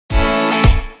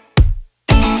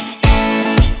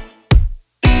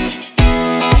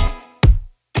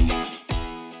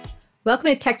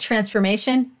Welcome to Tech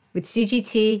Transformation with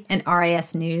CGT and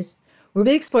RIS News, where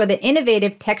we explore the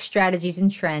innovative tech strategies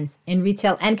and trends in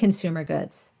retail and consumer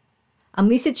goods. I'm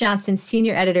Lisa Johnson,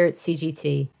 Senior Editor at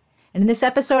CGT, and in this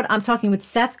episode, I'm talking with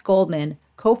Seth Goldman,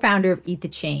 co-founder of Eat the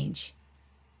Change.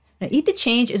 Now, Eat the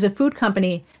Change is a food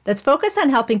company that's focused on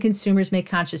helping consumers make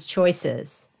conscious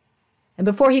choices. And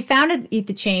before he founded Eat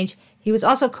the Change, he was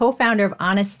also co-founder of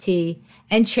Honest Tea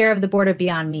and chair of the board of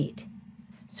Beyond Meat.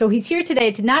 So he's here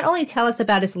today to not only tell us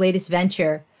about his latest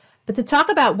venture, but to talk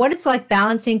about what it's like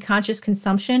balancing conscious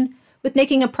consumption with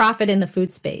making a profit in the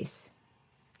food space.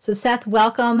 So Seth,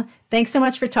 welcome. Thanks so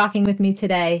much for talking with me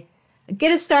today.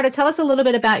 Get us started. Tell us a little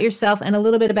bit about yourself and a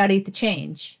little bit about Eat the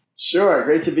Change. Sure.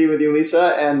 Great to be with you,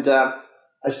 Lisa. And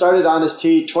I started Honest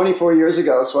Tea 24 years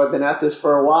ago, so I've been at this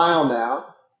for a while now.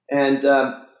 And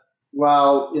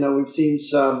while we've seen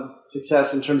some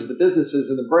success in terms of the businesses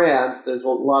and the brands, there's a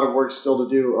lot of work still to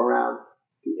do around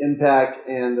the impact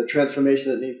and the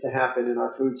transformation that needs to happen in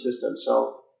our food system.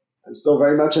 So I'm still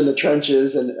very much in the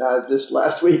trenches. And just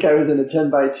last week, I was in a 10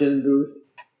 by 10 booth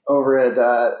over at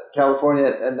California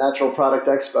at Natural Product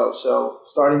Expo. So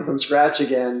starting from scratch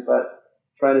again, but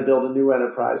trying to build a new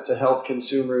enterprise to help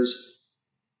consumers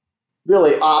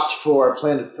really opt for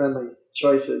planet-friendly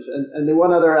choices. And the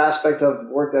one other aspect of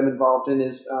work I'm involved in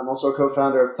is I'm also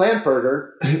co-founder of PLNT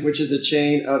Burger, which is a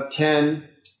chain of 10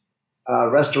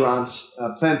 restaurants,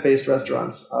 plant-based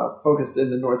restaurants focused in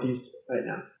the Northeast right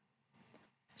now.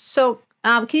 So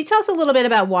can you tell us a little bit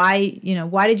about why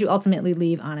did you ultimately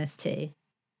leave Honest Tea?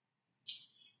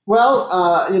 Well,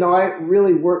 I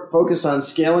really focused on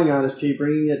scaling Honest Tea,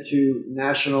 bringing it to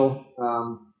national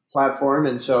platform.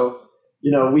 And so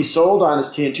we sold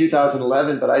Honest Tea in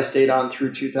 2011, but I stayed on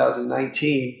through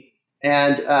 2019.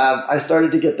 And I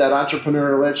started to get that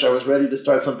entrepreneurial itch. I was ready to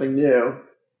start something new.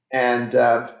 And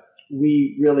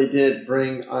we really did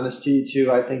bring Honest Tea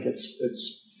to, I think,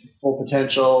 its full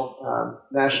potential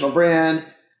national brand.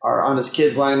 Our Honest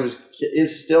Kids line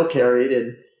is still carried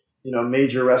in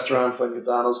major restaurants like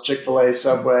McDonald's, Chick-fil-A,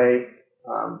 Subway,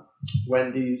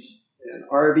 Wendy's, and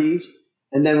Arby's.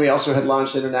 And then we also had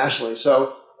launched internationally.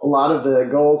 So a lot of the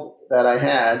goals that I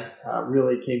had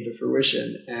really came to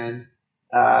fruition, and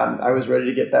I was ready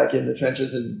to get back in the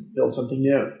trenches and build something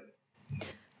new.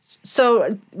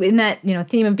 So in that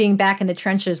theme of being back in the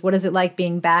trenches, what is it like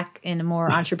being back in a more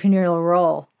entrepreneurial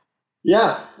role?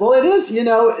 Yeah, well, it is.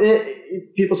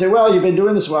 People say, well, you've been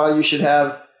doing this a while, you should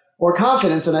have more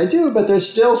confidence, and I do, but there's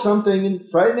still something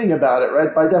frightening about it,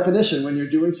 right? By definition, when you're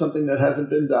doing something that hasn't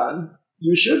been done,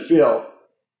 you should feel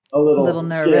a little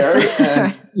nervous,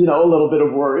 scared, and a little bit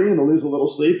of worry, and to lose a little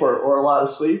sleep or a lot of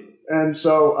sleep. And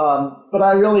so, but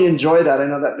I really enjoy that. I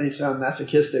know that may sound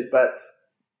masochistic, but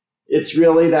it's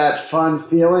really that fun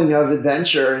feeling of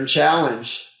adventure and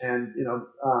challenge. And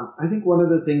I think one of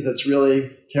the things that's really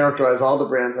characterized all the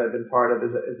brands I've been part of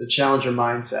is a challenger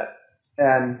mindset,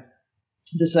 and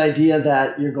this idea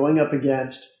that you're going up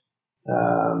against,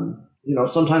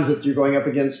 sometimes if you're going up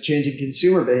against changing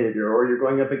consumer behavior or you're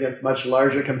going up against much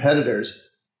larger competitors.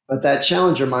 But that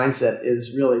challenger mindset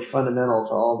is really fundamental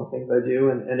to all the things I do.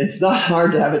 And it's not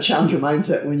hard to have a challenger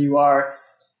mindset when you are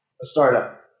a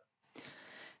startup.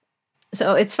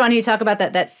 So it's funny you talk about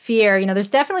that fear. There's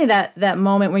definitely that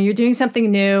moment when you're doing something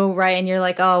new, right? And you're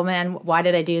like, oh man, why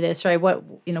did I do this? Right? What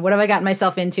have I gotten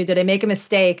myself into? Did I make a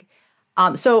mistake?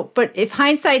 But if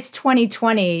hindsight's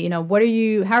 2020, how are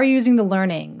you using the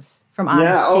learnings from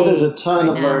Honest Tea? There's a ton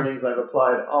of learnings I've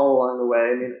applied all along the way.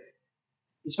 I mean,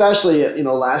 especially,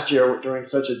 last year during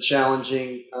such a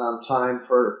challenging time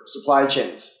for supply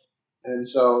chains. And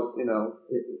so,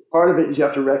 part of it is you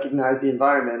have to recognize the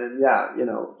environment. And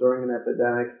during an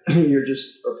epidemic,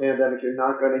 or pandemic, you're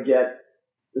not going to get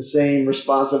the same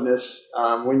responsiveness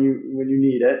when you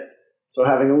need it. So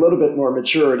having a little bit more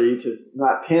maturity to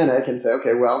not panic and say,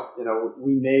 okay, well,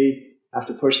 we may have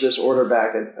to push this order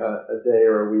back a day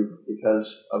or a week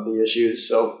because of the issues.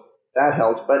 So that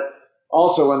helped. But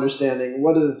also understanding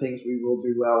what are the things we will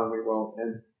do well and we won't.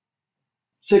 And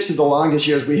 6 of the longest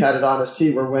years we had at Honest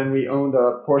Tea were when we owned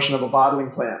a portion of a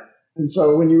bottling plant. And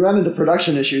so when you run into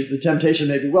production issues, the temptation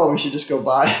may be, well, we should just go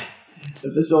buy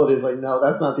the facility. Is like, no,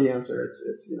 that's not the answer.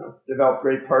 It's develop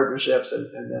great partnerships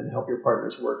and then help your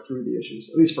partners work through the issues.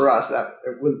 At least for us,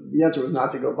 the answer was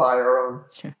not to go buy our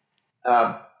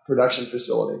own production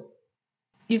facility.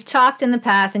 You've talked in the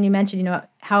past, and you mentioned,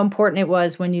 how important it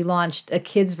was when you launched a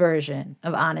kids version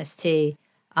of Honest Tea.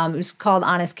 It was called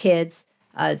Honest Kids.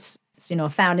 It's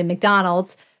found in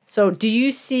McDonald's. So can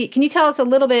you tell us a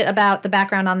little bit about the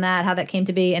background on that, how that came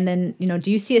to be? And then,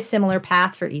 do you see a similar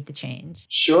path for Eat the Change?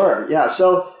 Sure. Yeah.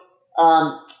 So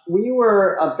We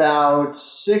were about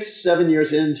 6, 7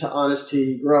 years into Honest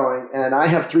Tea growing, and I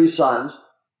have 3 sons.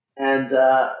 And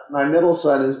my middle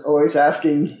son is always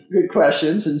asking good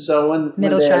questions. And so one day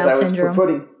as I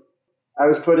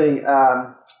was putting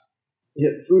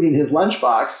food in his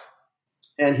lunchbox,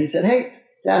 and he said, "Hey,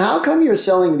 Dad, how come you're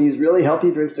selling these really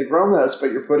healthy drinks to grown-ups,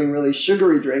 but you're putting really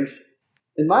sugary drinks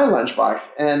in my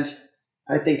lunchbox?" And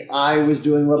I think I was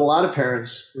doing what a lot of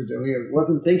parents were doing. I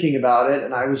wasn't thinking about it,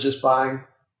 and I was just buying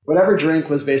whatever drink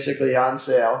was basically on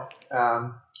sale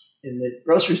in the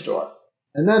grocery store.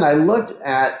 And then I looked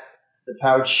at the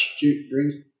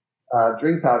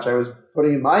drink pouch I was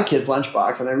putting in my kid's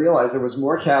lunchbox, and I realized there was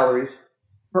more calories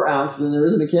per ounce than there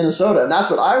is in a can of soda. And that's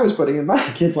what I was putting in my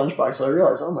kid's lunchbox. So I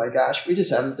realized, oh my gosh, we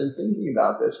just haven't been thinking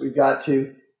about this. We've got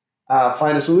to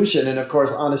find a solution. And of course,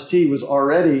 Honest Tea was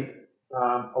already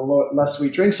a less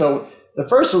sweet drink. So the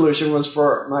first solution was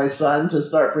for my son to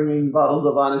start bringing bottles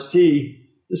of Honest Tea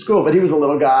to school. But he was a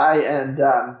little guy, and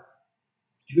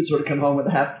he would sort of come home with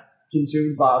a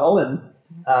half-consumed bottle. And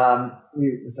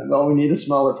we said, well, we need a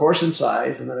smaller portion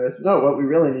size. And then I said, no, what we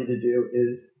really need to do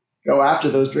is go after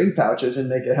those drink pouches and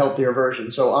make a healthier version.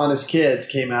 So Honest Kids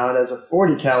came out as a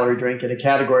 40-calorie drink in a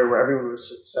category where everyone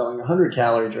was selling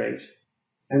 100-calorie drinks.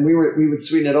 And we would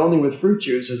sweeten it only with fruit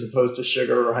juice as opposed to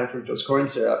sugar or high fructose corn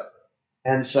syrup.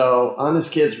 And so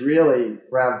Honest Kids really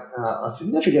grabbed a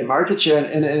significant market share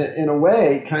and in a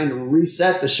way kind of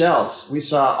reset the shelves. We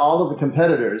saw all of the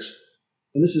competitors,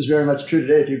 and this is very much true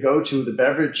today. If you go to the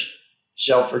beverage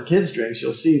shelf for kids drinks,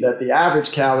 you'll see that the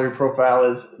average calorie profile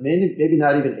is maybe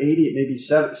not even 80, it may be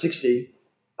 60,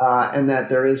 and that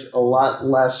there is a lot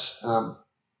less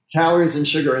calories and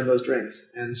sugar in those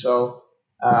drinks. And so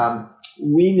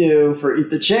we knew for Eat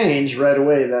the Change right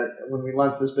away that when we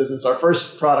launched this business, our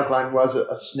first product line was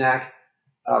a snack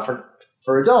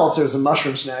for adults. It was a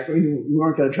mushroom snack. We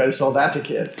weren't going to try to sell that to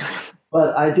kids.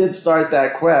 But I did start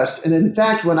that quest. And in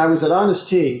fact, when I was at Honest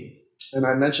Tea, and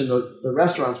I mentioned the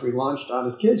restaurants we launched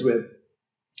Honest Kids with,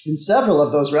 and several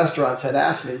of those restaurants had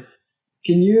asked me,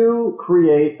 can you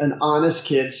create an Honest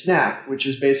Kids snack, which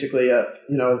is basically a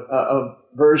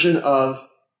version of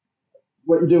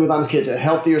what you do with Honest Kids, a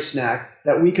healthier snack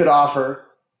that we could offer,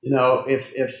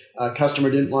 if a customer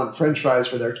didn't want French fries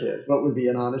for their kids, what would be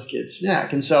an Honest Kids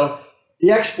snack? And so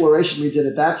the exploration we did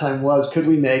at that time was, could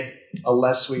we make a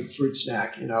less sweet fruit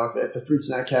snack? If the fruit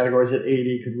snack category is at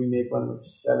 80, could we make one with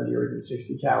 70 or even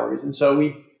 60 calories? And so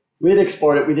we had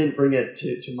explored it. We didn't bring it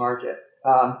to market.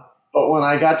 But when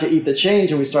I got to Eat the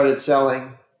Change and we started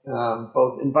selling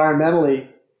both environmentally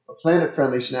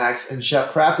planet-friendly snacks and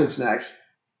chef-crafted snacks,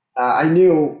 I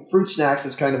knew fruit snacks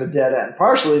was kind of a dead end.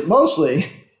 Mostly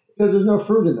because there's no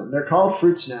fruit in them. They're called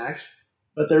fruit snacks,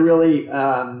 but they're really,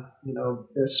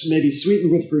 they're maybe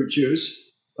sweetened with fruit juice.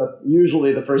 But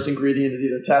usually the first ingredient is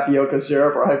either tapioca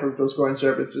syrup or high fructose corn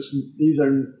syrup.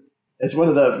 It's one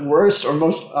of the worst or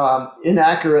most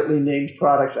inaccurately named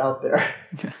products out there.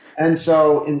 And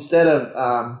so instead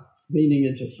of leaning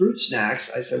into fruit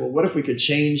snacks, I said, well, what if we could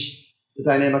change the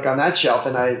dynamic on that shelf?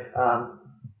 And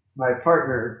my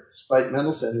partner, Spike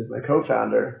Mendelson, who's my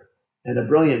co-founder and a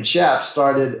brilliant chef,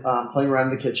 started playing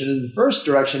around in the kitchen. And the first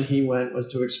direction he went was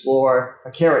to explore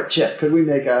a carrot chip. Could we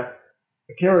make a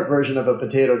carrot version of a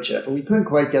potato chip? And we couldn't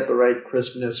quite get the right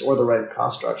crispness or the right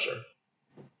cost structure.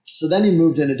 So then he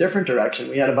moved in a different direction.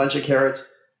 We had a bunch of carrots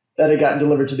that had gotten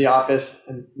delivered to the office,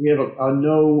 and we have a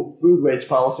no food waste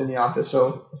policy in the office.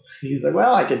 So he's like,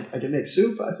 well, I could make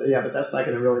soup. I said, yeah, but that's not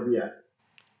going to really be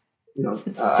I don't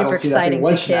see that being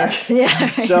lunch snack.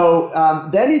 Yeah. So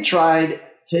then he tried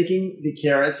taking the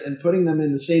carrots and putting them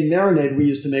in the same marinade we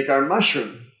used to make our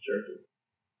mushroom jerky.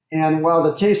 And while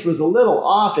the taste was a little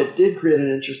off, it did create an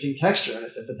interesting texture. And I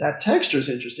said, but that texture is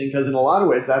interesting because in a lot of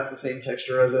ways, that's the same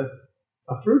texture as a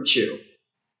fruit chew.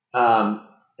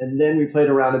 And then we played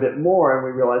around a bit more and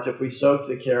we realized if we soaked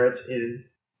the carrots in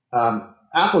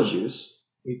apple juice,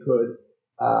 we could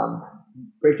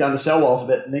break down the cell walls a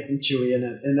bit, make them chewy, and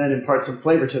then impart some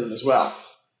flavor to them as well.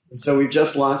 And so we've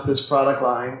just launched this product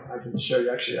line. I can show you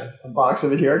actually a box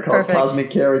of it here called Perfect. Cosmic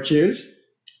Carrot Chews.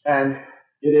 And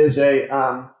it is a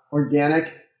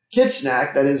organic kid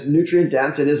snack that is nutrient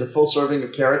dense. It is a full serving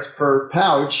of carrots per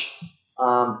pouch.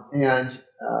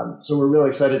 So we're really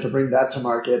excited to bring that to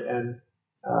market. And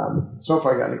so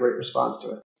far gotten a great response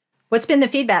to it. What's been the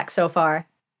feedback so far?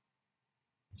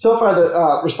 So far,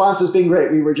 the response has been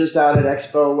great. We were just out at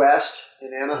Expo West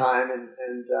in Anaheim,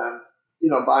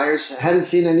 and buyers hadn't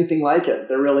seen anything like it.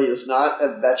 There really is not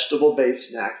a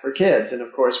vegetable-based snack for kids. And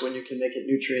of course, when you can make it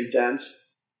nutrient-dense,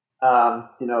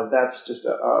 that's just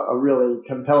a really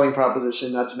compelling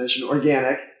proposition, not to mention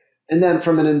organic. And then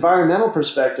from an environmental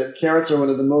perspective, carrots are one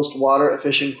of the most water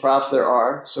efficient crops there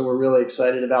are. So we're really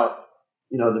excited about,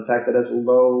 the fact that it has a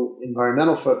low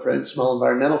environmental footprint, small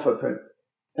environmental footprint.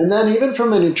 And then even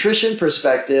from a nutrition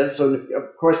perspective, so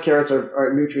of course carrots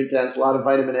are nutrient dense, a lot of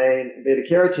vitamin A and beta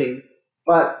carotene.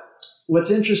 But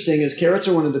what's interesting is carrots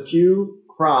are one of the few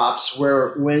crops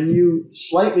where when you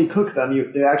slightly cook them,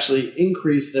 they actually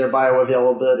increase their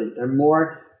bioavailability. They're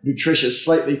more nutritious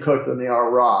slightly cooked than they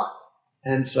are raw.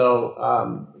 And so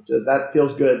that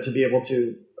feels good to be able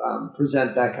to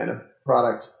present that kind of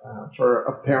product for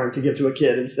a parent to give to a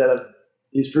kid instead of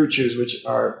these fruit chews, which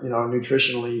are,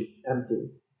 nutritionally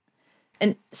empty.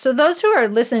 And so those who are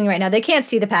listening right now, they can't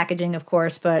see the packaging, of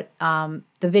course, but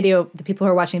the people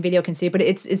who are watching the video can see it, but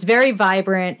it's very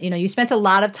vibrant. You spent a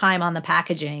lot of time on the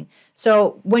packaging.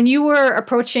 So when you were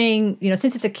approaching,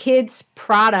 since it's a kid's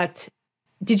product,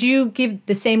 did you give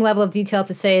the same level of detail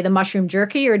to, say, the mushroom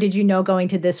jerky, or did you know going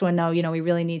to this one, no, we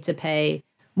really need to pay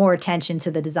more attention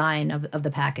to the design of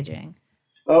the packaging?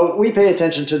 Oh, we pay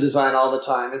attention to design all the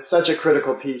time. It's such a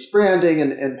critical piece. Branding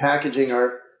and packaging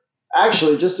are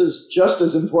actually just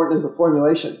as important as the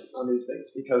formulation on these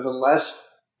things, because unless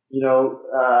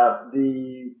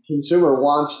the consumer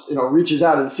reaches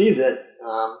out and sees it,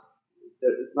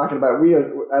 it's not going to buy it. We,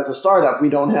 as a startup, we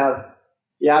don't have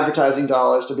the advertising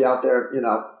dollars to be out there,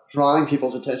 drawing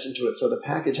people's attention to it. So the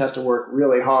package has to work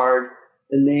really hard.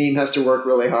 The name has to work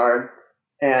really hard.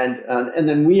 And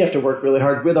then we have to work really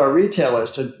hard with our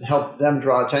retailers to help them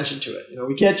draw attention to it.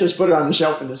 We can't just put it on the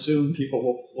shelf and assume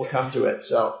people will come to it.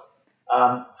 So,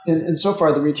 and so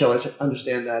far the retailers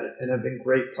understand that and have been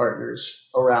great partners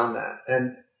around that.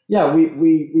 And yeah,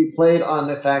 we played on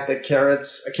the fact that a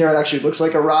carrot actually looks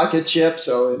like a rocket ship.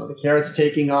 So, the carrot's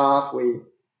taking off. We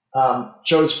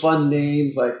chose fun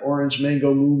names like Orange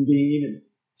Mango Moonbeam and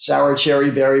Sour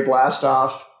Cherry Berry Blast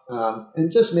Off,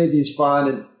 and just made these fun.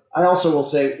 And I also will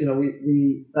say,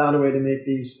 we found a way to make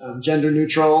these gender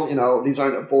neutral. These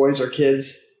aren't a boys or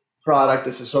kids product.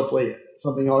 This is hopefully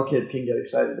something all kids can get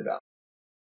excited about.